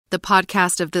The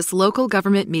podcast of this local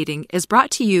government meeting is brought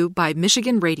to you by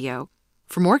Michigan Radio.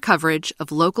 For more coverage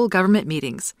of local government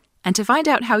meetings and to find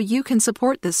out how you can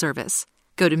support this service,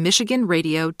 go to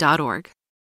michiganradio.org.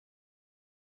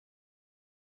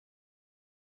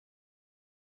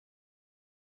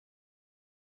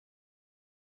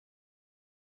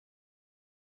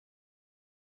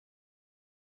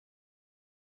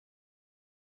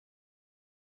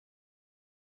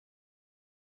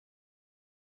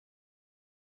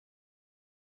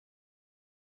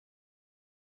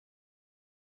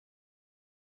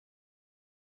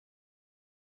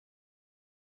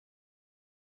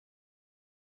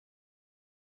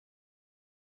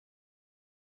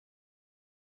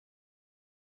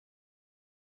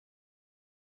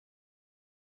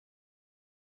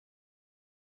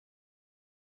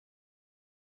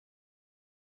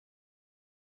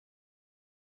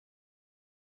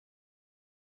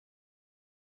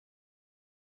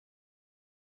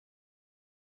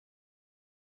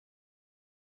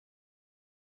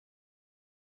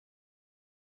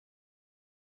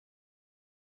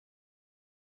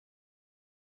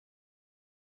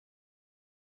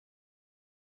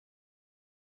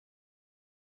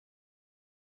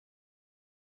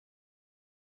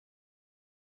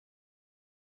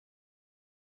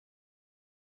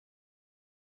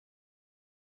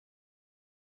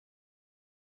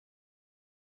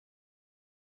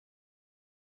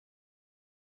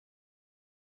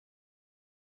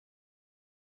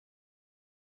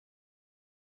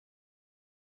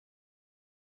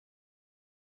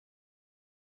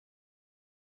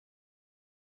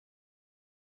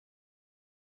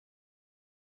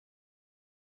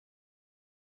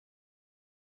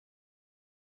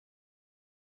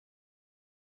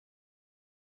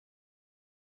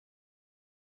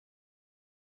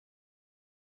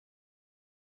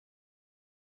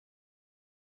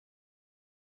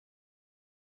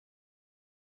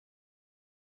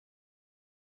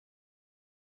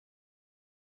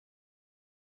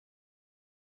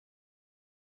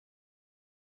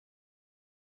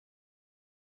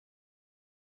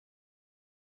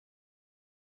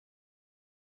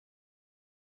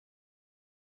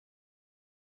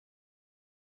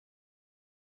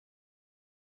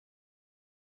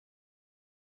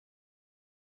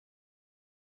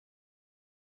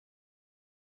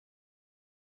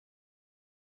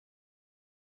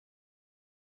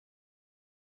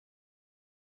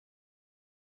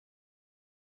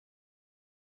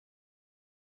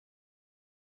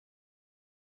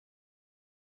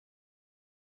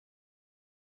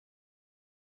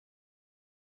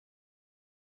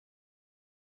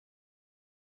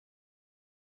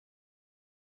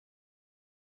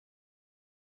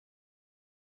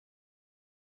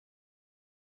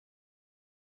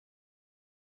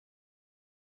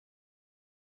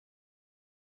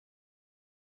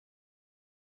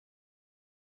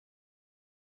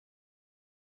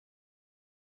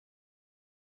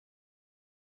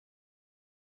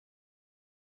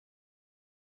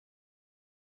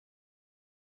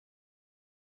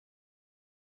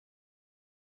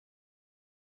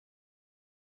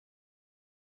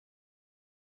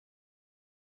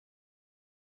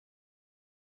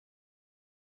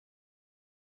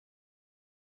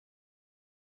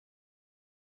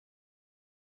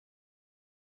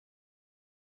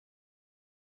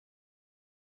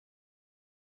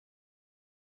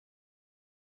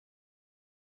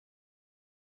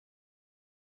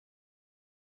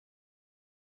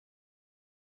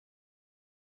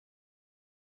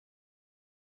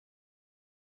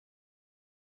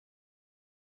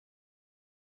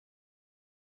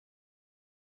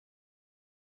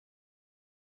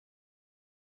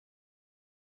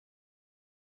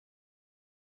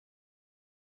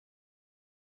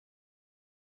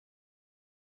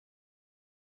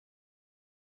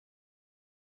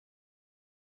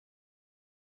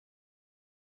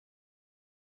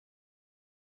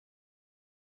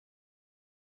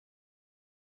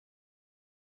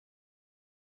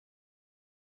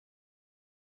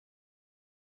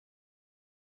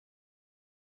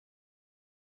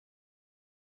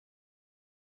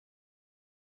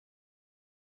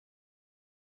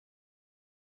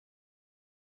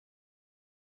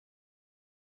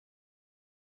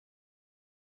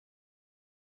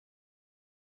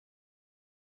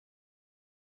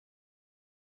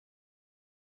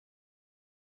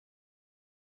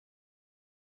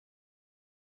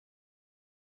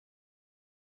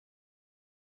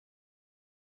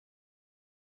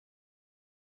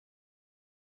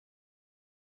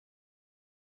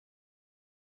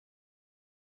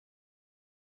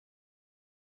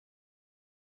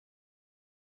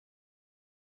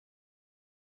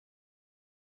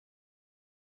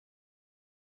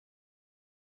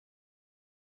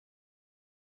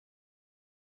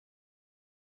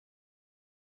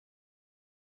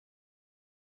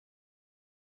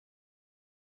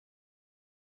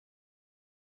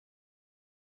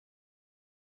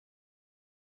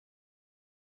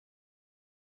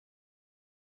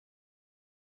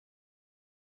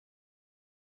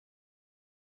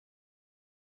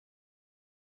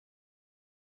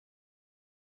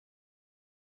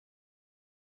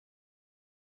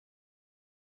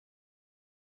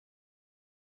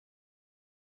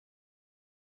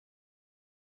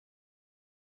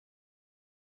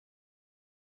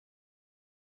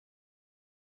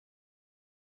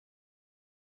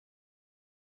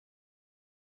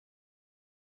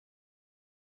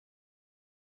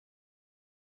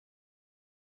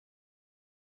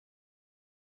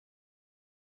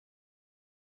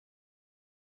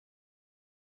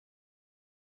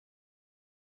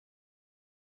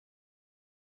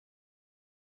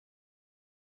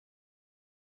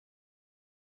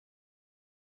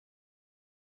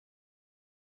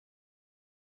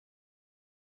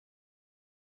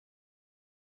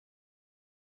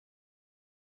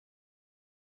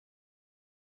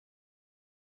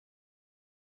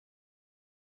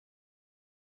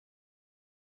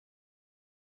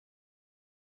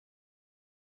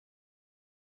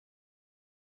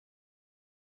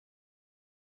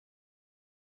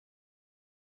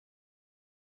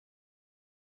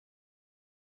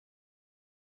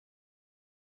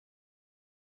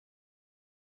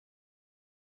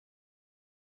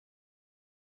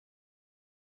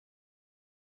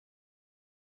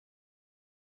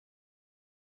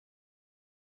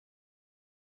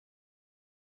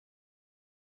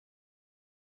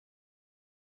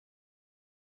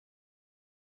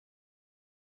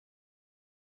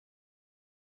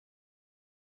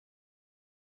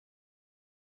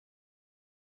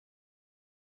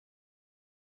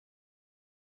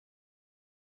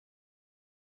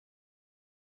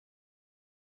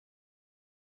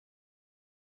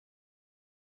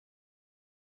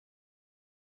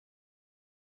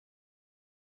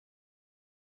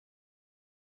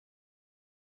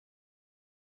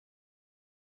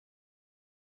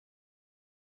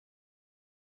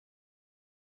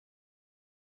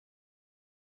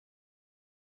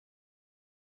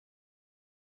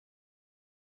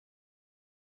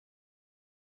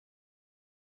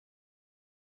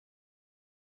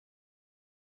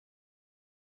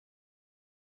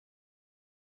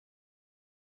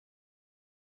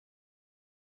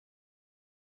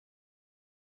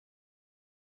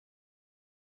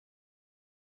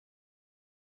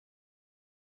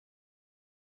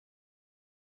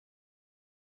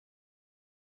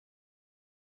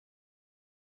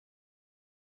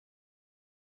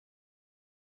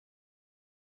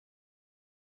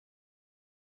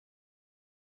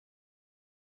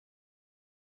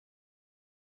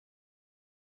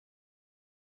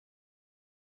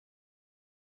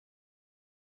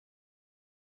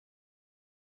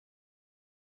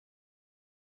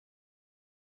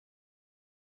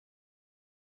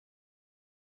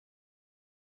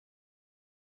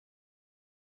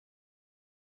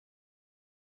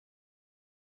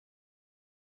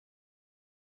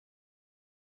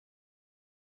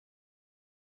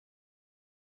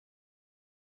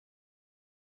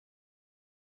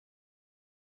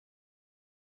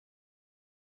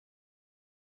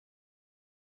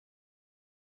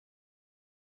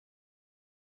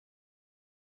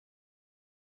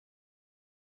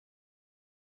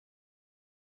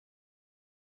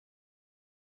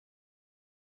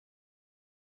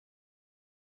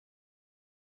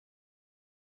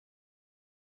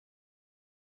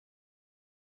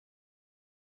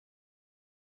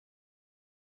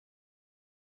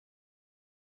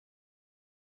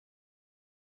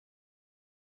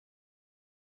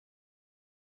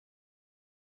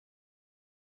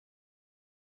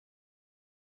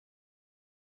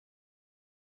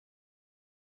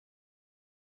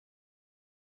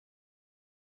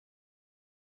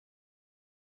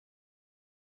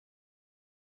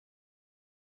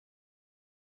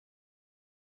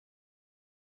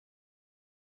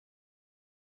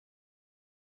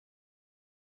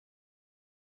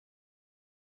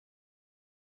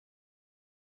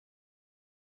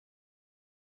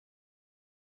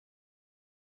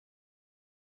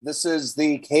 This is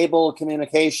the Cable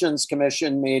Communications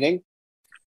Commission meeting.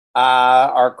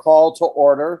 Our call to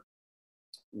order.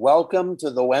 Welcome to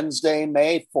the Wednesday,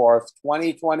 May 4th,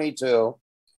 2022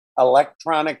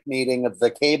 electronic meeting of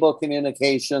the Cable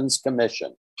Communications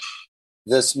Commission.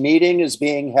 This meeting is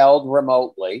being held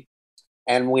remotely,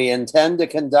 and we intend to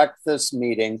conduct this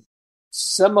meeting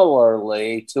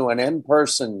similarly to an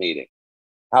in-person meeting.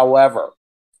 However,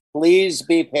 please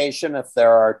be patient if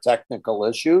there are technical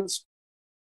issues.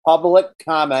 Public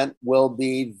comment will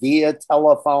be via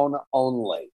telephone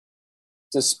only.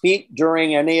 To speak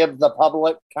during any of the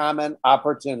public comment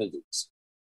opportunities,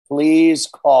 please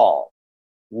call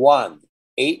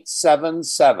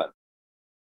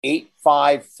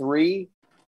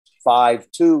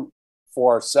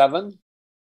 1-877-853-5247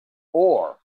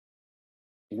 or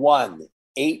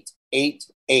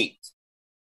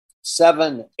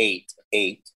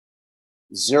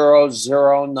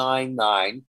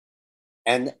 1-888-788-0099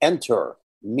 and enter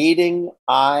meeting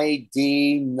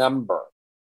ID number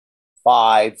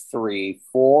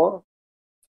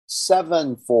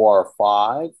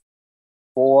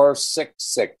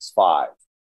 534-745-4665.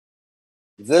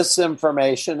 This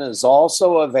information is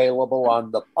also available on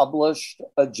the published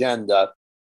agenda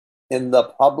in the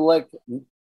public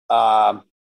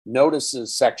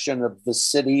notices section of the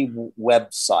city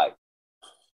website.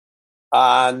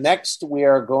 Next, we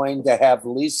are going to have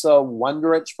Lisa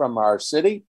Wondrich from our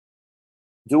city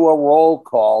do a roll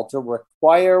call to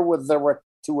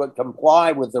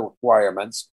comply with the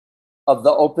requirements of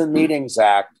the Open Meetings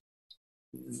Act.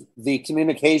 The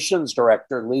communications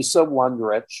director, Lisa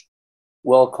Wondrich,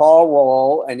 will call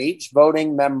roll, and each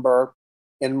voting member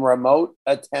in remote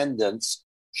attendance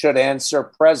should answer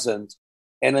present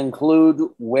and include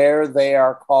where they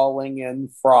are calling in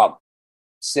from,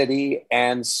 city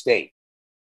and state.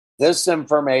 This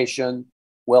information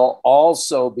will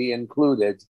also be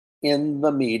included in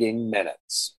the meeting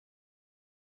minutes.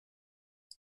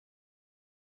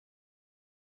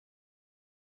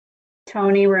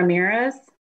 Tony Ramirez.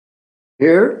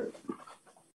 Here.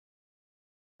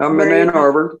 I'm in Ann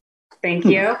Arbor. Thank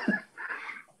you.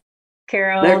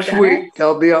 Carol Next Bennett. week,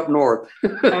 I'll be up north.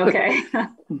 Okay.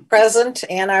 Present,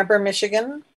 Ann Arbor,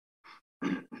 Michigan.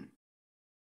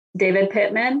 David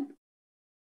Pittman.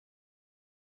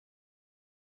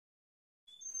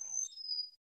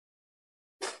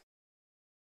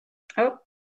 Oh,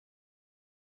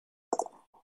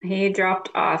 he dropped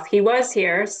off. He was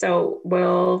here, so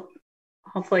we'll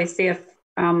hopefully see if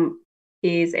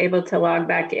he's able to log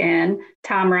back in.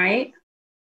 Tom Wright.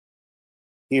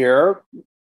 Here,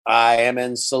 I am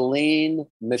in Saline,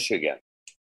 Michigan.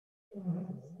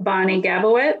 Bonnie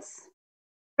Gabowitz.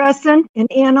 Present in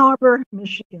Ann Arbor,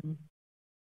 Michigan.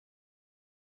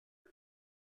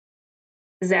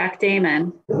 Zach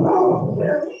Damon.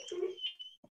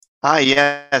 Hi,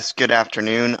 yes, good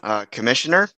afternoon,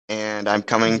 Commissioner, and I'm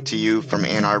coming to you from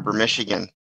Ann Arbor, Michigan.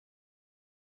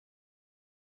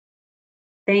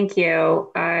 Thank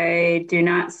you. I do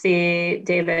not see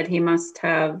David. He must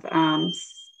have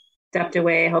stepped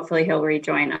away. Hopefully he'll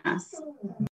rejoin us.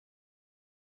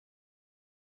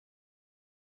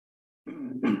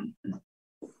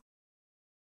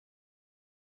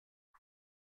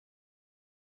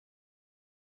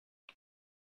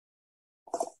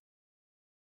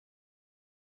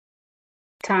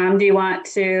 Tom, do you want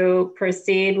to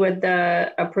proceed with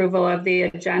the approval of the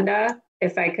agenda?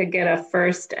 If I could get a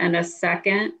first and a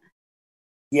second.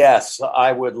 Yes,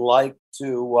 I would like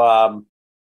to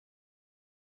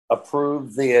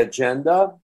approve the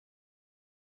agenda.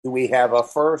 Do we have a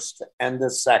first and a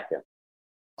second?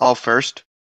 I'll first.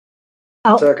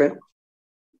 Second.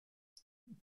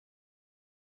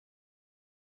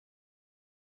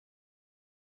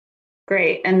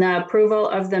 Great. And the approval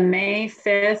of the May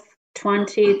 5th,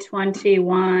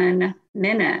 2021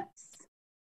 minutes.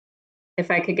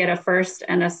 If I could get a first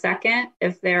and a second,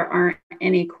 if there aren't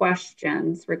any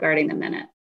questions regarding the minute.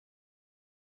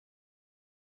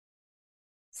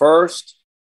 First,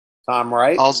 Tom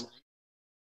Wright.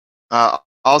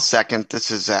 I'll second.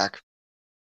 This is Zach.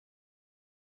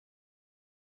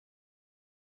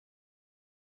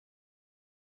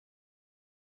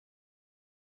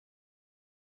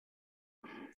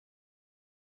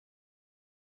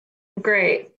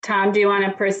 Great. Tom, do you want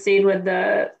to proceed with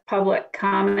the public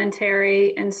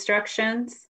commentary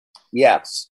instructions?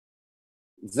 Yes.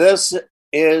 This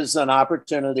is an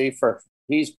opportunity for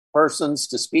these persons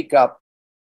to speak up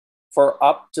for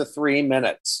up to 3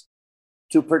 minutes.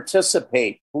 To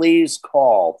participate, please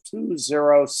call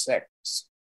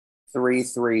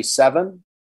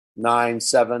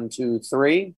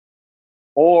 206-337-9723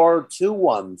 or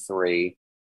 213-338-9723.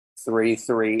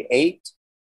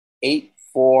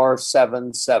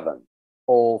 8477,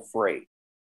 toll free.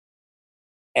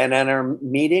 And enter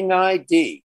meeting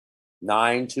ID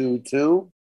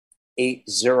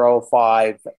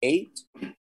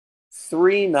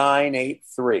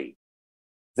 922-8058-3983.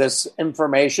 This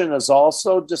information is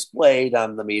also displayed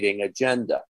on the meeting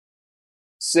agenda.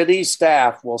 City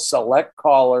staff will select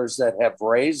callers that have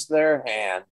raised their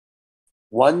hand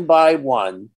one by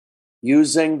one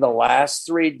using the last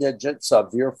 3 digits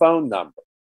of your phone number.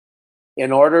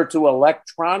 In order to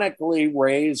electronically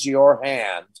raise your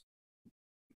hand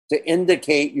to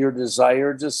indicate your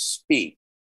desire to speak,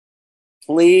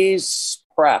 please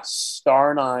press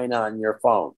 *9 on your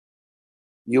phone.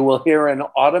 You will hear an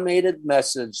automated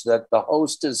message that the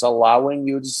host is allowing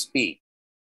you to speak.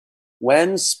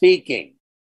 When speaking,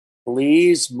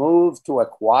 please move to a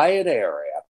quiet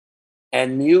area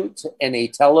and mute any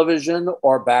television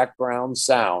or background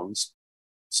sounds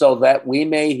so that we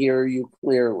may hear you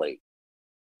clearly.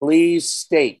 Please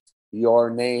state your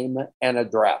name and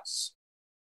address.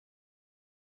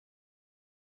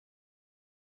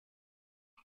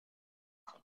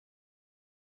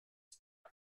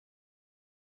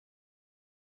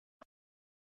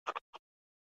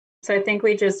 So I think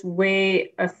we just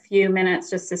wait a few minutes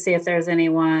just to see if there's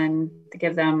anyone, to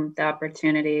give them the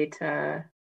opportunity to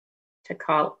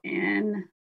call in.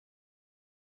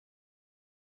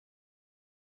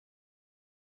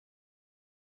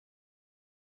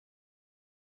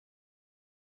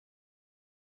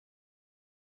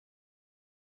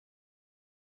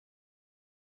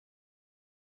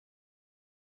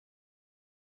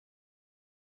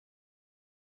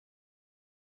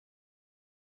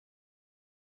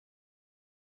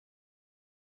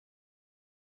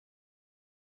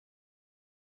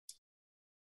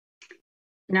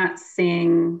 Not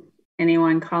seeing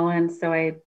anyone call in, so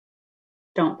I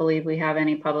don't believe we have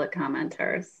any public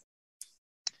commenters.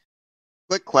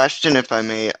 Quick question, if I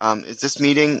may. Is this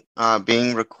meeting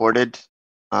being recorded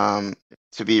to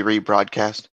be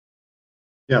rebroadcast?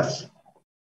 Yes.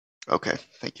 Okay,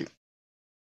 thank you.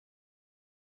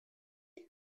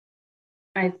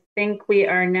 I think we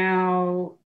are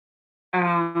now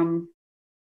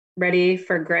ready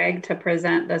for Greg to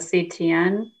present the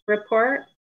CTN report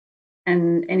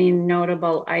and any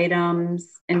notable items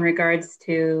in regards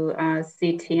to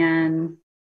CTN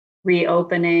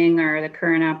reopening or the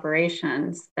current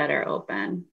operations that are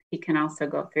open. He can also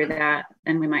go through that,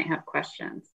 and we might have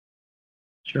questions.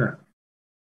 Sure.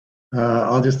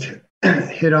 I'll just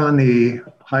hit on the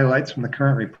highlights from the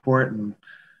current report, and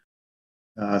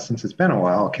since it's been a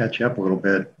while, I'll catch you up a little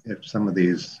bit if some of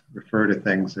these refer to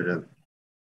things that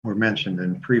were mentioned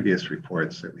in previous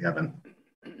reports that we haven't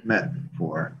met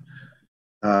before.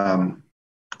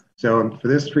 So for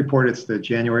this report, it's the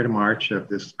January to March of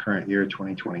this current year,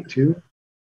 2022.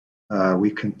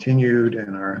 We continued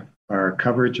in our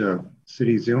coverage of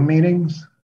city Zoom meetings.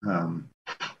 And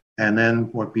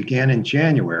then what began in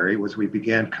January was we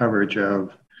began coverage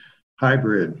of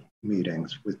hybrid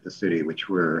meetings with the city, which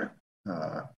were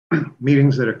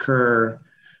meetings that occur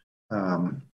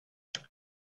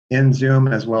in Zoom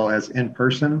as well as in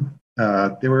person.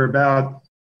 There were about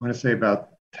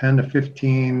 10 to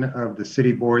 15 of the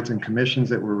city boards and commissions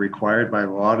that were required by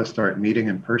law to start meeting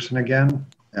in person again,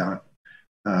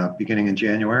 beginning in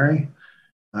January.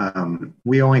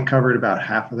 We only covered about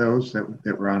half of those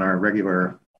that were on our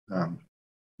regular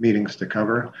meetings to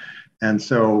cover. And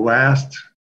so I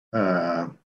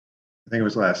think it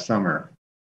was last summer,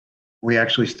 we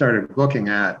actually started looking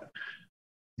at,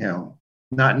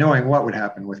 not knowing what would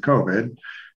happen with COVID,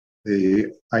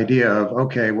 the idea of,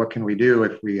 okay, what can we do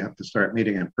if we have to start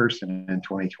meeting in person in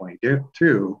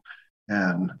 2022?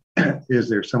 And is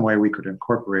there some way we could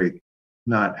incorporate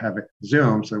not having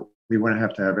Zoom so we wouldn't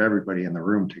have to have everybody in the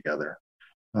room together?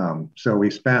 So we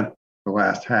spent the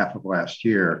last half of last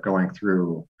year going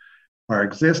through our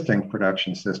existing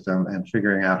production system and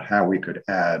figuring out how we could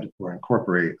add or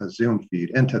incorporate a Zoom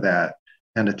feed into that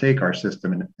and to take our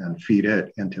system and feed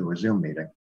it into a Zoom meeting.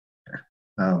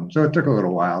 So it took a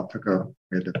little while.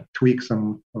 We had to tweak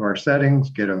some of our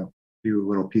settings, get a few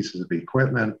little pieces of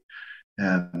equipment,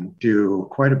 and do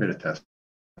quite a bit of testing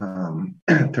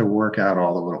to work out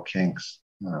all the little kinks.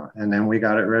 And then we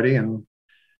got it ready and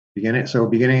beginning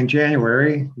in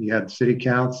January, we had City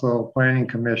Council, Planning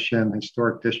Commission,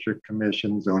 Historic District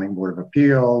Commission, Zoning Board of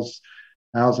Appeals,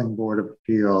 Housing Board of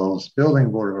Appeals,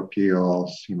 Building Board of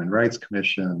Appeals, Human Rights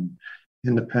Commission,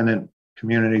 Independent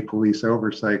Community Police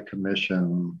Oversight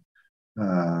Commission.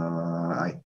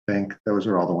 I think those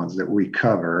are all the ones that we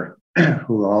cover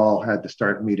who all had to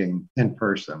start meeting in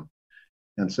person.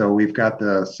 And so we've got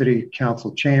the city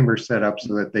council chamber set up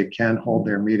so that they can hold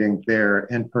their meeting there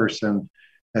in person,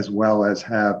 as well as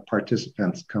have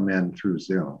participants come in through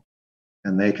Zoom.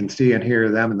 And they can see and hear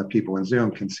them, and the people in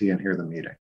Zoom can see and hear the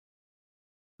meeting.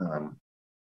 So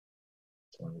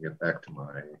let me get back to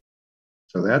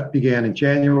so that began in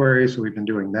January, so we've been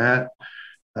doing that.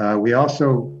 We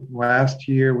also, last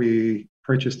year, we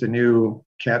purchased a new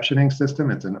captioning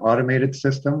system. It's an automated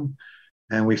system,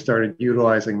 and we started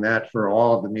utilizing that for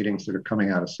all of the meetings that are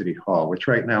coming out of City Hall, which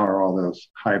right now are all those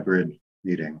hybrid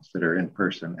meetings that are in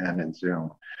person and in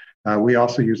Zoom. We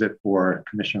also use it for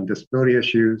Commission on Disability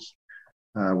Issues,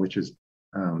 which is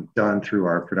done through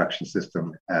our production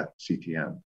system at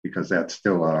CTN, because that's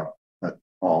still a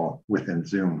all within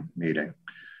Zoom meeting.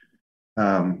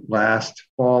 Last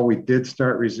fall, we did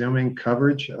start resuming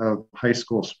coverage of high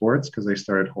school sports because they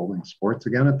started holding sports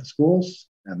again at the schools,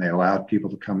 and they allowed people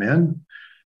to come in.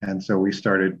 And so we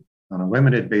started on a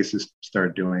limited basis,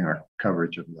 start doing our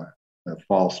coverage of the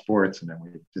fall sports, and then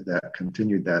we did that,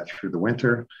 continued that through the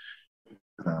winter.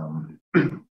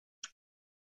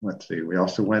 Let's see, we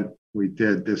also we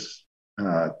did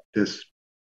the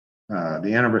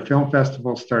Ann Arbor Film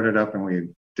Festival started up, and we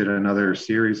did another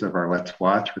series of our Let's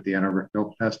Watch with the Ann Arbor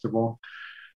Film Festival.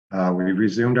 We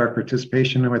resumed our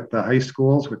participation with the high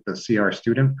schools with the CR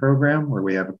student program, where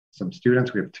we have some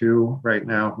students. We have 2 right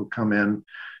now who come in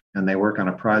and they work on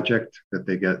a project that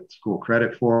they get school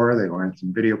credit for. They learn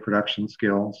some video production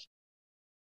skills.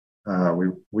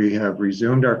 We have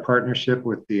resumed our partnership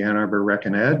with the Ann Arbor Rec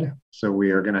and Ed. So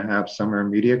we are going to have summer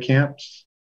media camps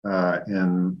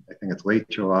in, I think it's late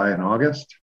July and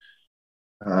August.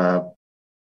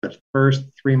 The first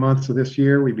 3 months of this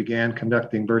year, we began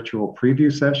conducting virtual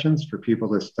preview sessions for people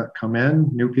to come in,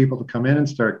 new people to come in and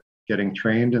start getting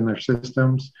trained in their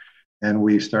systems. And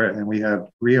we have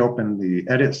reopened the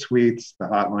edit suites, the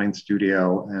hotline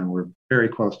studio, and we're very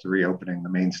close to reopening the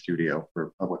main studio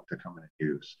for public to come in and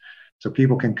use. So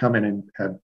people can come in and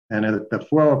the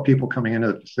flow of people coming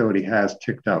into the facility has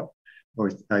ticked up,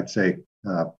 I'd say,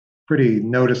 pretty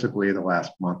noticeably the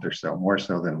last month or so, more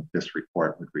so than this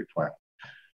report would reflect.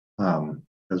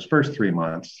 Those first 3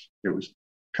 months, it was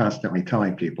constantly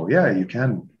telling people, yeah, you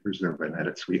can reserve an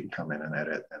edit suite and come in and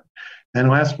edit. And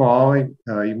last fall, you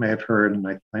may have heard,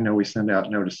 and I know we send out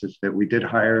notices that we did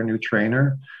hire a new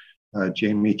trainer,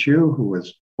 Jamie Chu, who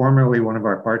was formerly one of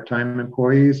our part-time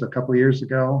employees a couple of years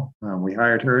ago. We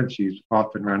hired her, and she's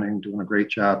off and running, doing a great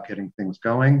job getting things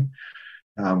going.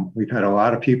 We've had a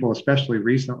lot of people, especially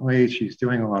recently, she's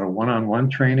doing a lot of one-on-one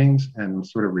trainings and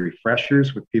sort of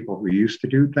refreshers with people who used to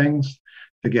do things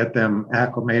to get them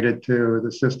acclimated to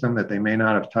the system that they may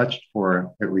not have touched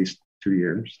for at least 2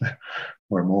 years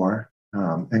or more,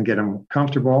 and get them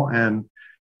comfortable. And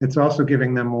it's also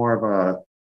giving them more of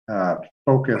a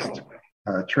focused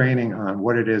training on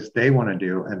what it is they want to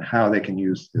do and how they can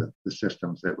use the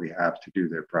systems that we have to do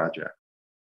their project.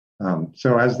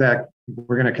 So as that,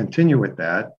 we're going to continue with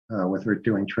that, with her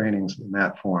doing trainings in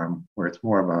that form, where it's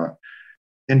more of a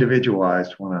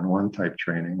individualized one-on-one type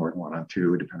training or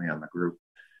one-on-two, depending on the group.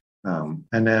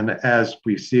 And then as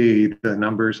we see the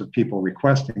numbers of people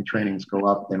requesting trainings go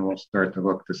up, then we'll start to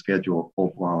look to schedule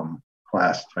full-blown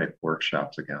class type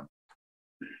workshops again.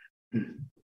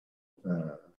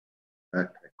 I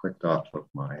clicked off of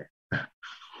my.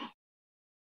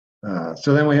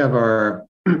 So then we have our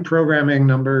programming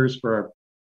numbers for our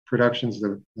productions.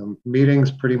 The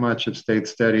meetings pretty much have stayed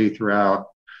steady throughout,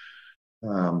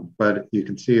 but you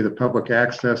can see the public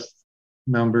access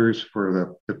numbers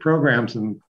for the programs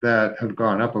and that have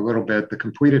gone up a little bit. The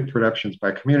completed productions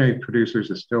by community producers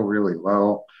is still really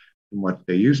low from what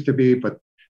they used to be, but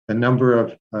the number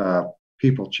of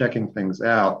people checking things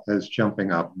out is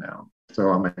jumping up now. So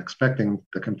I'm expecting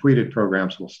the completed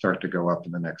programs will start to go up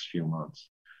in the next few months.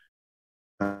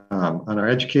 On our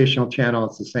educational channel,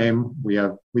 it's the same. We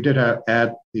did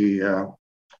add the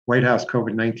White House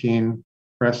COVID-19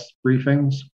 press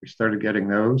briefings. We started getting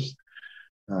those.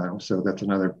 So that's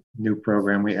another new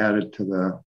program we added to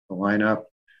the lineup.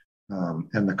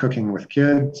 And the Cooking with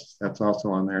Kids, that's also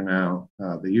on there now.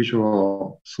 The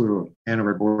usual slew of Ann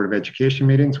Arbor Board of Education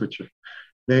meetings, which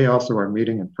they also are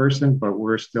meeting in person, but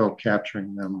we're still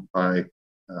capturing them by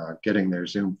getting their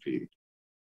Zoom feed.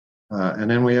 And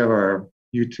then we have our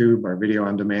YouTube, our video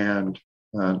on demand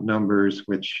numbers,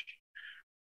 which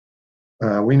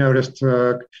we noticed,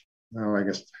 I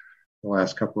guess the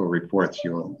last couple of reports,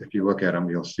 if you look at them,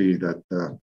 you'll see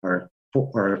that our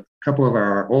couple of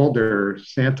our older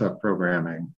Santa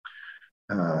programming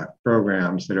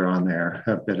programs that are on there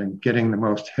have been getting the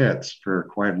most hits for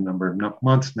quite a number of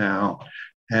months now.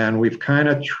 And we've kind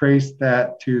of traced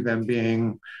that to them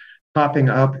being popping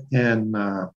up in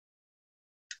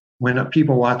when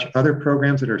people watch other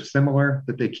programs that are similar,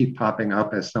 that they keep popping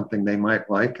up as something they might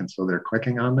like, and so they're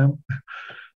clicking on them.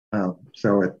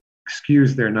 So it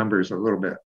skews their numbers a little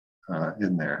bit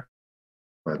in there.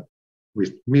 But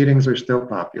meetings are still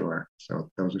popular, so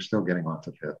those are still getting lots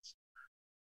of hits.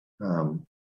 And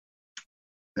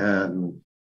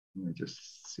let me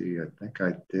just see, I think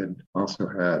I did also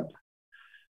had,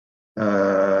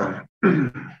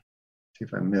 see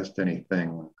if I missed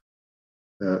anything.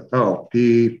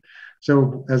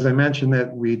 So as I mentioned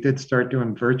that we did start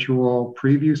doing virtual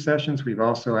preview sessions. We've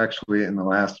also actually in the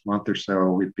last month or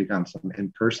so, we've begun some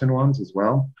in-person ones as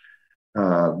well.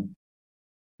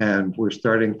 And we're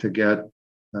starting to get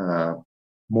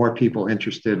more people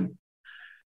interested,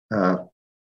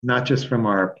 not just from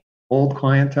our old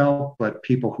clientele, but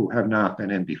people who have not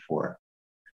been in before,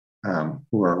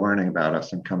 who are learning about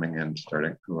us and coming in,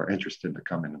 who are interested to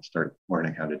come in and start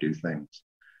learning how to do things.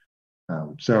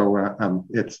 So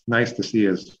it's nice to see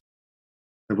as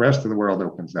the rest of the world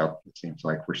opens up, it seems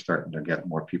like we're starting to get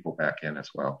more people back in as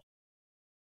well.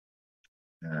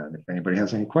 And if anybody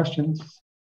has any questions.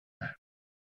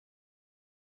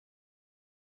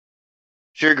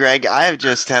 Sure, Greg. I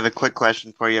just have a quick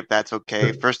question for you, if that's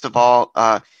okay. First of all,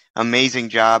 amazing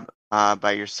job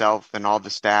by yourself and all the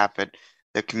staff at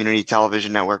the Community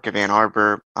Television Network of Ann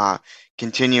Arbor,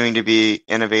 continuing to be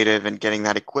innovative and getting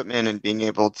that equipment and being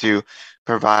able to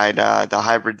provide the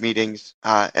hybrid meetings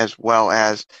as well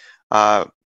as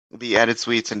the edit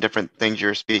suites and different things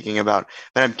you're speaking about.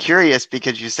 But I'm curious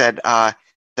because you said that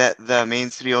the main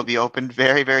studio will be opened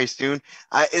very, very soon.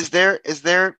 Is there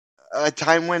a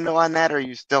time window on that, or are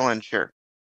you still unsure?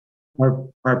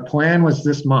 Our plan was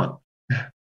this month.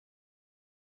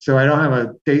 So I don't have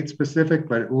a date specific,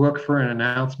 but look for an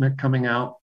announcement coming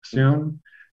out soon.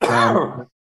 The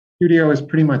studio is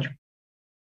pretty much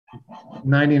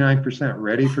 99%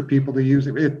 ready for people to use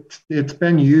it. It's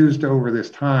been used over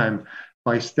this time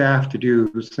by staff to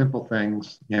do simple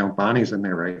things. You know, Bonnie's in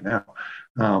there right now.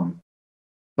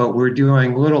 But we're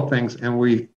doing little things, and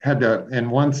we had to, in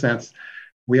one sense,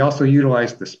 we also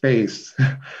utilized the space.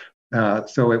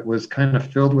 So it was kind of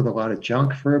filled with a lot of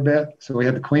junk for a bit. So we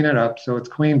had to clean it up. So it's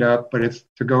cleaned up, but it's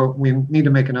to go, we need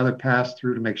to make another pass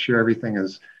through to make sure everything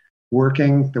is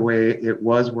working the way it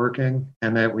was working,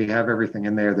 and that we have everything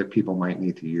in there that people might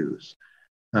need to use.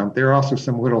 There are also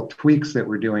some little tweaks that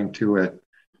we're doing to it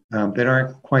that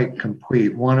aren't quite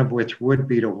complete. One of which would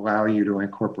be to allow you to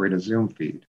incorporate a Zoom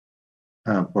feed.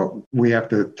 But we have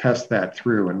to test that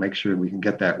through and make sure we can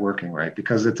get that working right,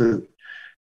 because it's a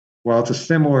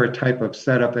similar type of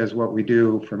setup as what we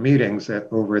do for meetings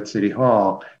over at City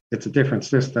Hall. It's a different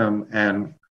system,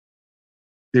 and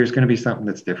there's going to be something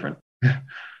that's different.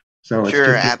 So it's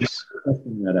just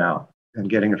testing that out and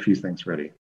getting a few things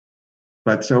ready.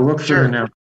 But so look for now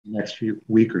the next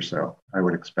week or so, I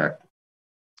would expect.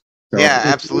 So yeah,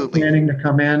 absolutely. Planning to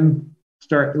come in,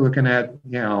 start looking at,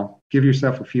 give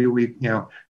yourself a few weeks,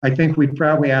 I think we'd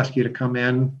probably ask you to come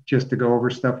in just to go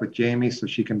over stuff with Jamie so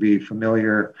she can be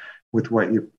familiar with what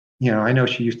I know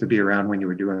she used to be around when you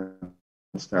were doing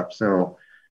stuff. So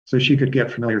she could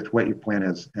get familiar with what your plan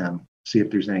is and see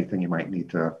if there's anything you might need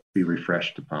to be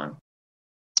refreshed upon.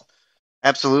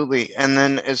 Absolutely. And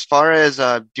then as far as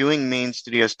doing main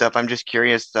studio stuff, I'm just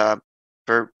curious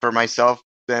for myself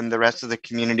and the rest of the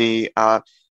community,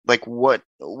 like what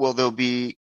will there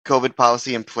be COVID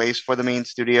policy in place for the main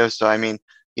studio? So, I mean,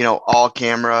 all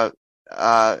camera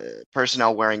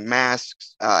personnel wearing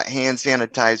masks, hand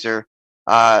sanitizer.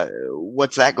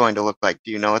 What's that going to look like?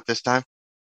 Do you know at this time?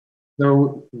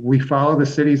 So we follow the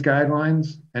city's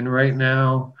guidelines, and right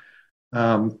now,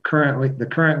 currently the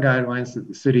current guidelines that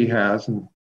the city has, and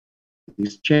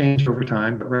these change over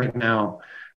time, but right now,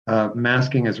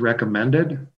 masking is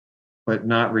recommended, but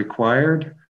not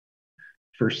required.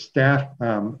 For staff, I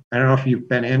don't know if you've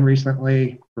been in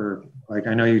recently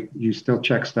I know you still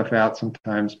check stuff out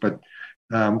sometimes, but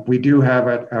we do have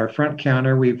at our front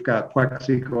counter, we've got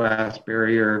plexiglass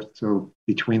barrier. So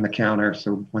between the counter,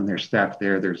 so when there's staff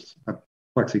there's a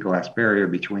plexiglass barrier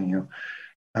between you.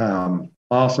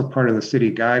 Also part of the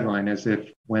city guideline is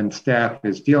when staff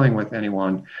is dealing with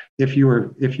anyone, if you were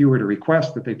to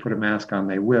request that they put a mask on,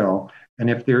 they will. And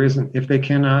if they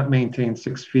cannot maintain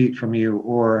 6 feet from you,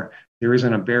 or there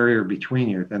isn't a barrier between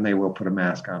you, then they will put a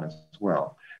mask on as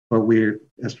well. But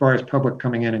as far as public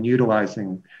coming in and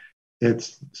utilizing,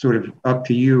 it's sort of up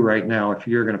to you right now if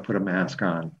you're going to put a mask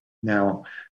on. Now,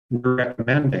 we're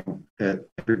recommending that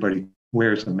everybody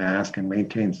wears a mask and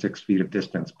maintains 6 feet of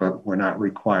distance, but we're not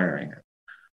requiring it.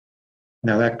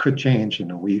 Now, that could change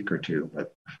in a week or two,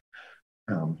 but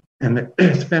And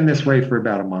it's been this way for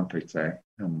about a month, I'd say.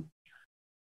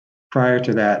 Prior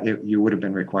to that, you would have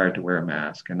been required to wear a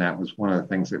mask. And that was one of the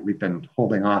things that we've been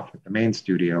holding off at the main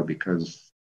studio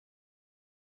because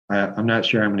I'm not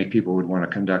sure how many people would want to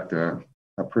conduct a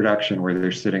production where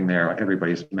they're sitting there,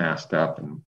 everybody's masked up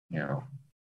and, you know.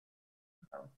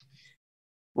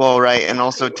 Well, right. And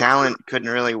also talent couldn't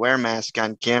really wear masks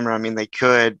on camera. I mean, they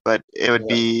could, but it would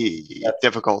be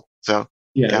difficult. So,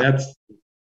 yeah,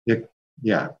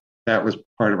 that was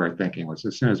part of our thinking was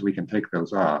as soon as we can take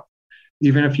those off,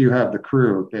 even if you have the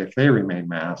crew, if they remain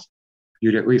masked,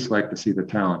 you'd at least like to see the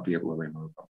talent be able to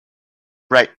remove them.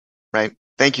 Right.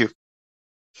 Thank you.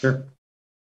 Sure.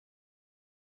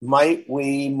 Might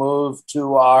we move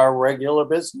to our regular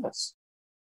business?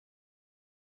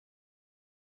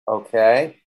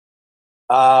 Okay.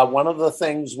 One of the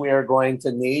things we are going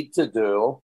to need to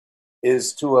do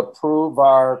is to approve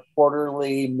our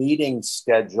quarterly meeting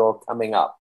schedule coming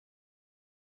up.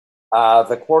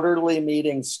 The quarterly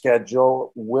meeting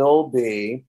schedule will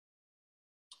be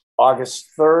August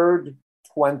 3rd,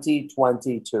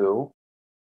 2022,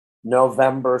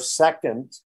 November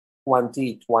 2nd,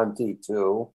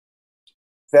 2022,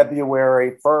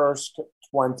 February 1st,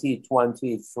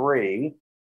 2023,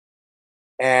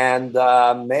 and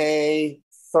May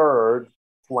 3rd,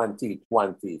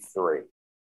 2023.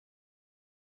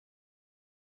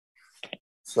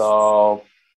 So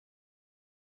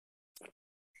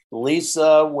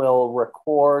Lisa will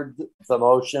record the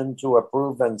motion to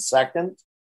approve and second.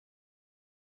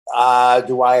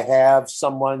 Do I have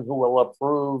someone who will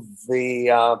approve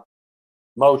the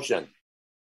motion?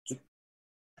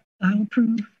 I'll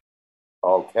approve.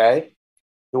 Okay.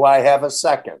 Do I have a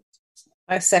second?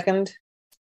 I second.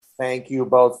 Thank you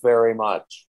both very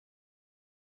much.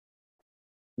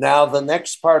 Now, the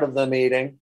next part of the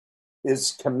meeting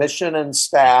is commission and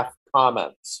staff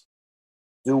comments.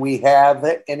 Do we have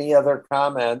any other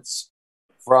comments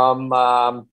from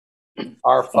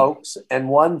our folks? And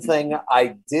one thing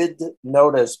I did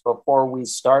notice before we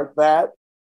start that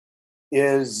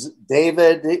is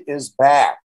David is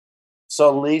back.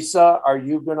 So Lisa, are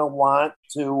you going to want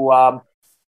to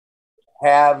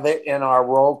have it in our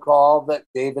roll call that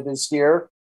David is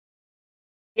here?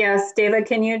 Yes, David,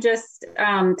 can you just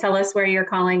tell us where you're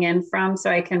calling in from so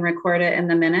I can record it in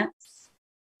the minutes?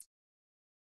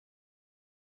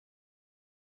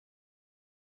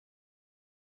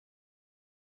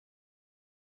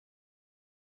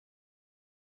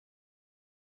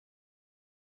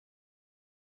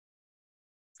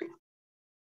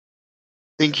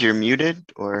 I think you're muted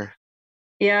or?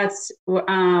 Yeah, it's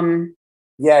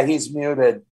Yeah, he's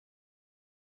muted.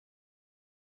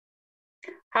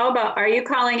 How about, are you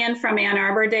calling in from Ann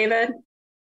Arbor, David?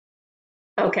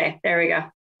 Okay, there we go.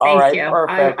 All right, Thank you.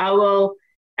 perfect. I will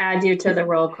add you to the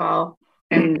roll call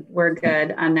and we're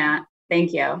good on that.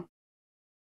 Thank you.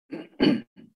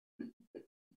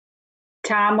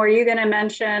 Tom, were you going to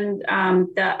mention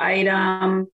the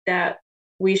item that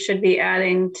we should be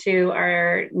adding to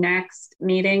our next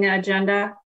meeting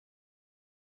agenda?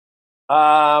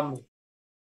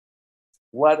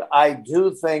 What I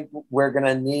do think we're going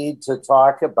to need to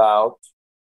talk about,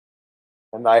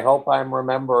 and I hope I'm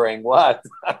remembering what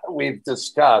we've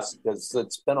discussed because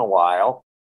it's been a while,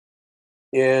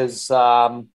 is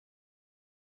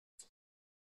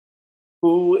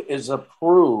who is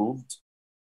approved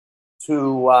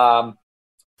to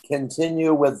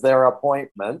continue with their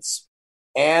appointments.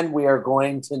 And we are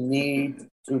going to need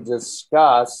to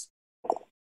discuss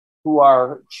who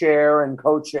our chair and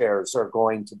co-chairs are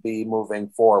going to be moving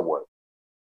forward.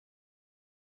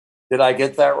 Did I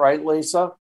get that right,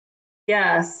 Lisa?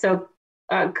 Yeah, so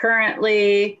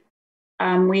currently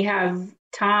we have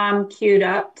Tom queued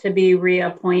up to be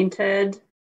reappointed,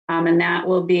 and that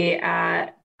will be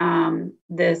at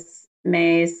this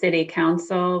May City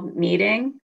Council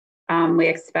meeting. We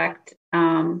expect,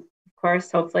 of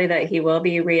course, hopefully that he will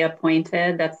be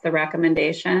reappointed. That's the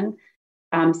recommendation.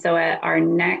 So at our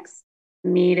next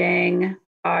meeting,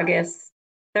 August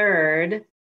 3rd,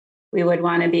 we would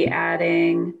want to be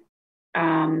adding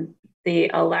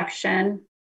the election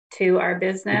to our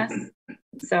business.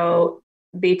 So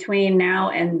between now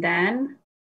and then,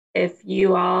 if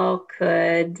you all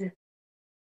could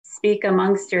speak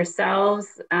amongst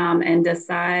yourselves and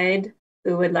decide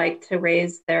who would like to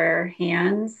raise their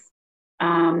hands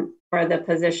for the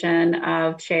position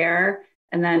of chair,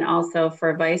 and then also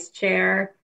for vice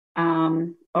chair,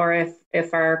 or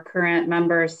if our current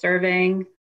members serving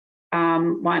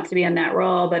want to be in that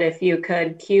role, but if you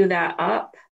could queue that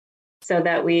up so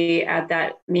that we at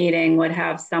that meeting would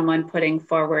have someone putting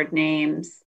forward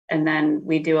names and then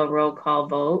we do a roll call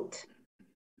vote.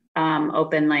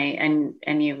 openly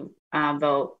and you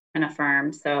vote and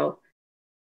affirm. So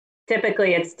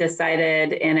typically it's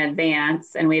decided in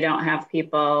advance and we don't have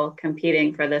people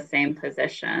competing for the same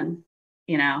position,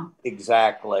 you know?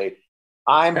 Exactly.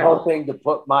 I'm hoping to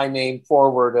put my name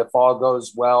forward if all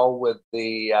goes well with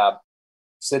the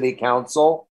city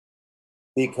council,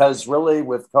 because really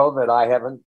with COVID, I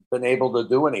haven't been able to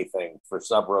do anything for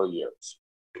several years.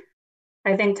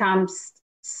 I think Tom's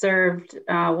served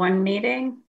one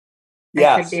meeting.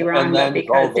 Yes, I could be wrong, but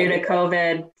because due to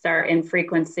COVID, our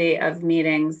infrequency of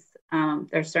meetings,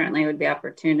 there certainly would be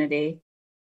opportunity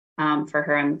for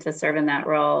her to serve in that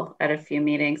role at a few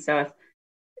meetings. So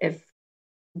if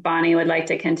Bonnie would like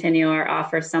to continue or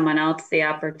offer someone else the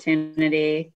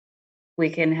opportunity, we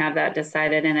can have that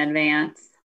decided in advance.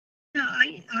 Yeah,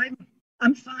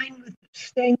 I'm fine with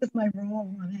staying with my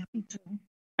role. I'm happy to.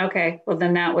 Okay, well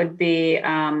then that would be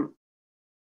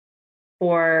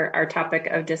for our topic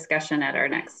of discussion at our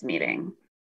next meeting.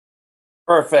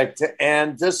 Perfect.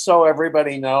 And just so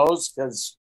everybody knows,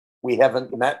 because we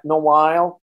haven't met in a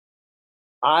while,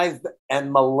 I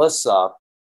and Melissa,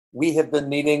 we have been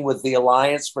meeting with the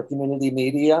Alliance for Community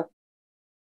Media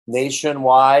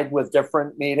nationwide with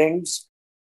different meetings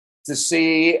to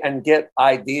see and get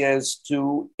ideas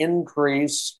to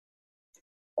increase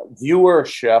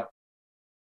viewership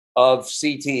of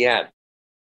CTN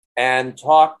and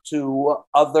talk to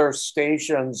other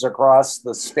stations across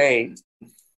the state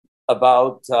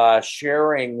about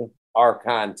sharing our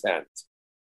content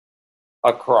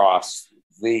across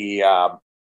the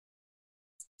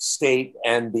state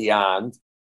and beyond.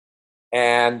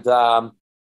 And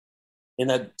in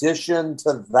addition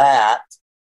to that,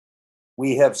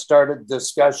 we have started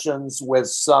discussions with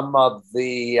some of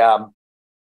the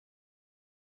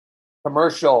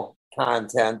commercial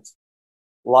content,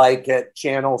 like at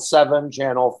Channel 7,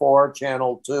 Channel 4,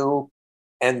 Channel 2,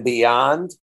 and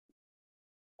beyond,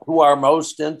 who are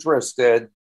most interested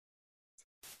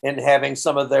in having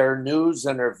some of their news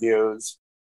interviews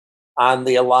on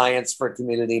the Alliance for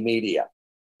Community Media,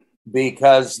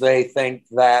 because they think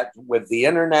that with the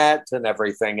internet and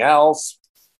everything else,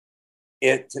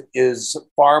 it is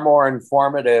far more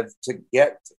informative to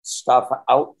get stuff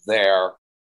out there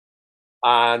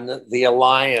on the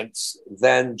Alliance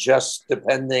than just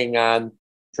depending on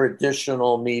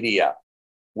traditional media,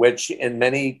 which in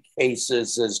many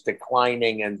cases is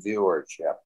declining in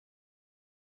viewership.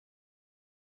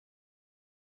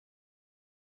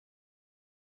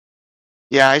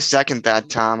 Yeah, I second that,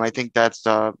 Tom. I think that's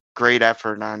a great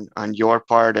effort on your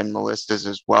part and Melissa's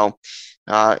as well.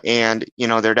 And, you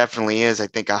know, there definitely is, I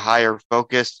think, a higher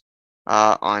focus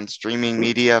on streaming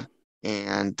media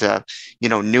and, you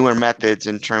know, newer methods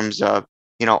in terms of,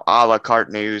 you know, a la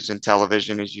carte news and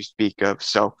television, as you speak of.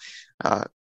 So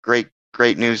great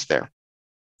news there.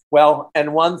 Well,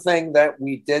 and one thing that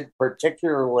we did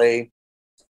particularly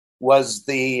was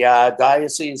the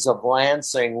Diocese of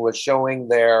Lansing was showing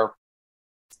their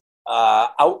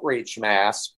outreach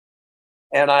mass.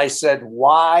 And I said,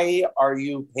 why are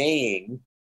you paying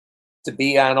to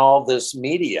be on all this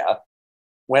media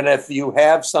when if you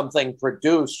have something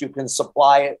produced, you can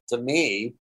supply it to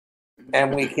me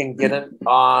and we can get it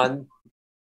on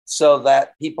so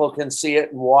that people can see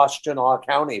it in Washtenaw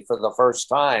County for the first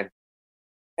time.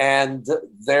 And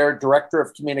their director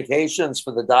of communications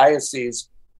for the diocese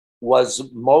was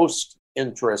most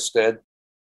interested.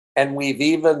 And we've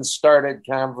even started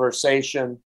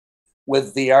conversation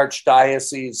with the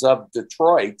Archdiocese of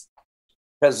Detroit,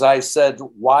 because I said,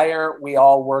 why aren't we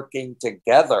all working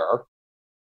together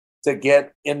to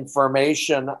get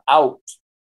information out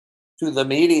to the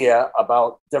media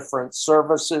about different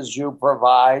services you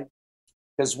provide?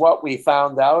 Because what we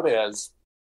found out is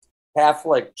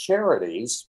Catholic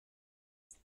Charities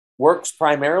works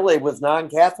primarily with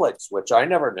non-Catholics, which I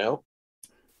never knew.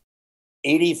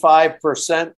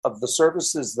 85% of the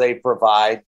services they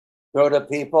provide go to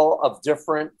people of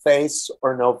different faiths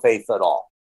or no faith at all.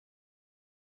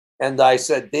 And I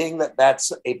said, being that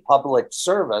that's a public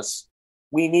service,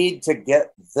 we need to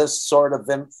get this sort of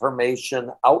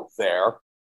information out there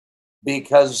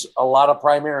because a lot of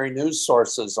primary news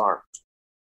sources aren't.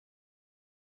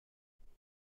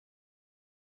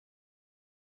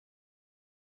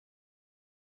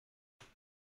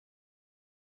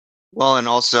 Well, and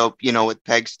also, you know, with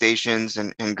PEG stations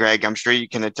and Greg, I'm sure you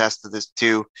can attest to this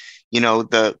too. You know,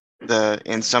 the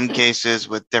in some cases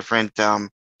with different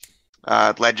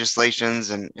legislations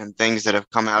and things that have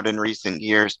come out in recent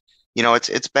years, you know,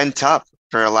 it's been tough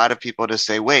for a lot of people to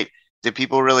say, wait, do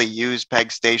people really use PEG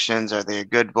stations? Are they a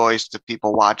good voice? Do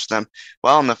people watch them?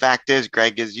 Well, and the fact is,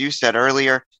 Greg, as you said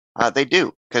earlier, They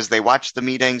do, because they watch the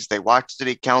meetings, they watch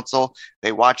city council,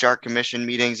 they watch our commission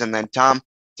meetings. And then, Tom,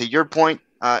 to your point,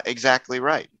 exactly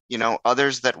right.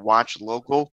 Others that watch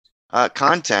local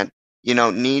content,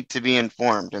 need to be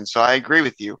informed. And so I agree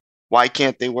with you. Why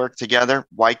can't they work together?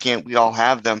 Why can't we all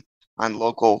have them on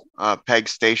local PEG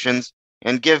stations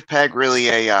and give PEG really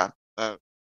a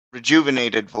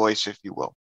rejuvenated voice, if you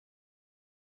will?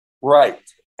 Right.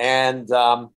 And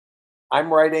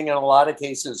I'm writing, in a lot of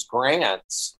cases,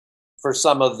 grants for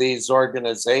some of these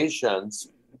organizations.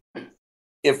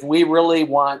 If we really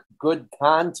want good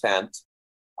content,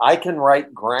 I can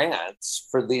write grants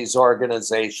for these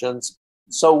organizations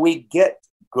so we get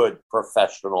good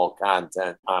professional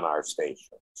content on our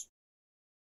stations.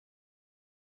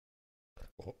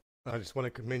 Well, I just want to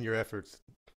commend your efforts.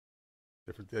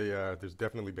 There's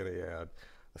definitely been a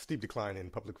steep decline in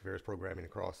public affairs programming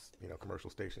across commercial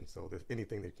stations. So there's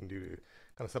anything that you can do to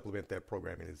kind of supplement that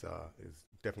programming is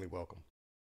definitely welcome.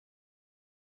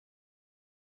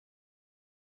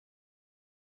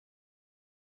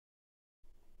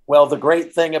 Well, the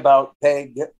great thing about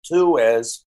PEG too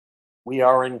is we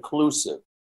are inclusive,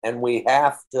 and we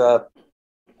have to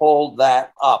hold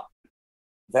that up,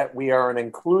 that we are an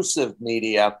inclusive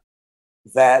media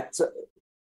that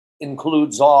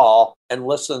includes all and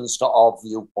listens to all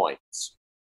viewpoints.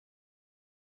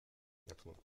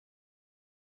 Absolutely.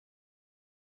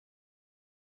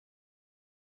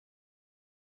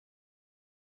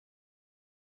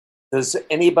 Does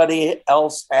anybody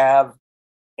else have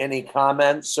any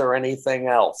comments or anything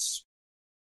else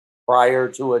prior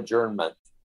to adjournment?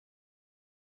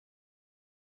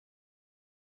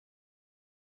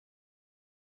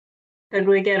 Could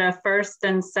we get a first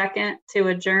and second to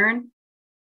adjourn?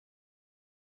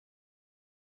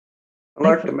 I'd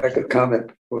like to make a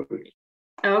comment.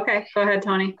 Okay, go ahead,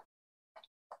 Tony.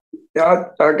 Yeah,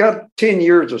 I got 10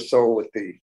 years or so with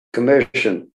the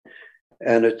commission,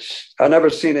 and I never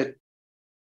seen it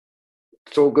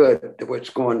so good the way it's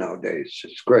going nowadays.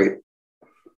 It's great.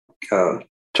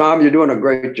 Tom, you're doing a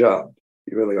great job.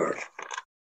 You really are.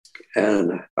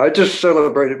 And I just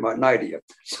celebrated my 90th.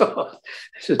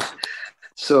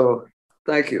 So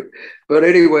thank you. But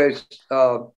anyways,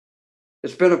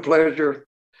 it's been a pleasure,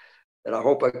 and I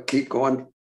hope I can keep going.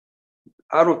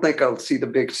 I don't think I'll see the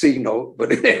big C note,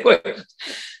 but anyway.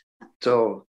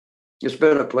 So it's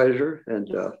been a pleasure, and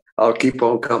I'll keep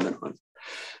on coming on.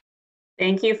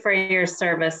 Thank you for your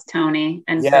service, Tony,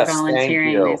 and yes, for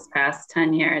volunteering these past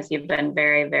 10 years. You've been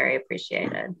very, very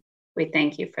appreciated. We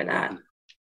thank you for that.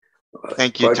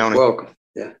 Thank you, Tony. Welcome.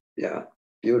 Yeah,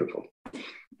 beautiful.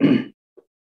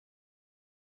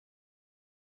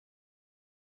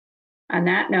 On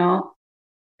that note,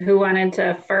 who wanted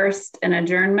to first an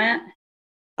adjournment?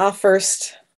 I'll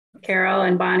first. Carol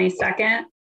and Bonnie second.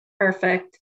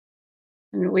 Perfect.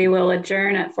 And we will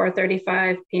adjourn at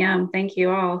 4:35 p.m. Thank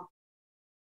you all.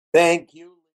 Thank you.